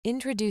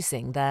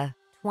Introducing the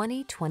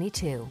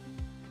 2022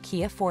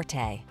 Kia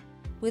Forte.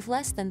 With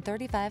less than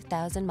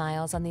 35,000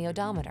 miles on the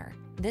odometer,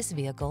 this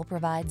vehicle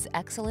provides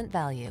excellent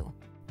value.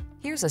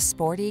 Here's a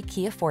sporty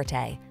Kia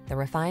Forte, the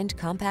refined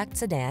compact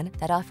sedan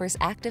that offers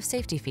active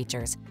safety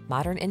features,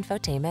 modern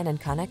infotainment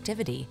and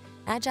connectivity,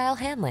 agile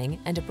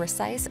handling, and a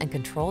precise and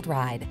controlled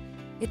ride.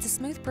 It's a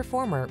smooth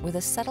performer with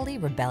a subtly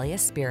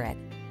rebellious spirit.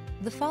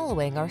 The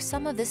following are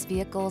some of this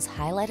vehicle's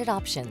highlighted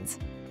options: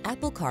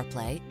 Apple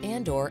CarPlay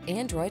and/or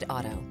Android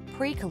Auto,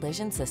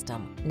 pre-collision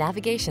system,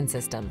 navigation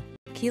system,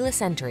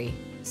 keyless entry,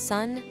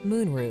 sun,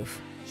 moonroof,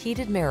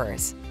 heated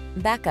mirrors,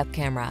 backup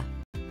camera,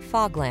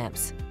 fog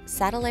lamps,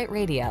 satellite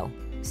radio,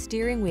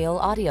 steering wheel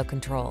audio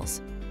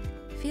controls.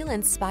 Feel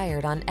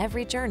inspired on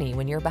every journey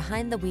when you're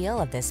behind the wheel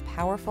of this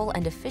powerful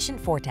and efficient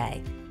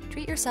Forte.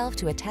 Treat yourself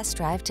to a test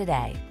drive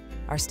today.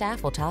 Our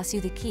staff will toss you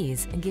the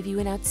keys and give you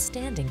an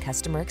outstanding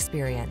customer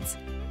experience.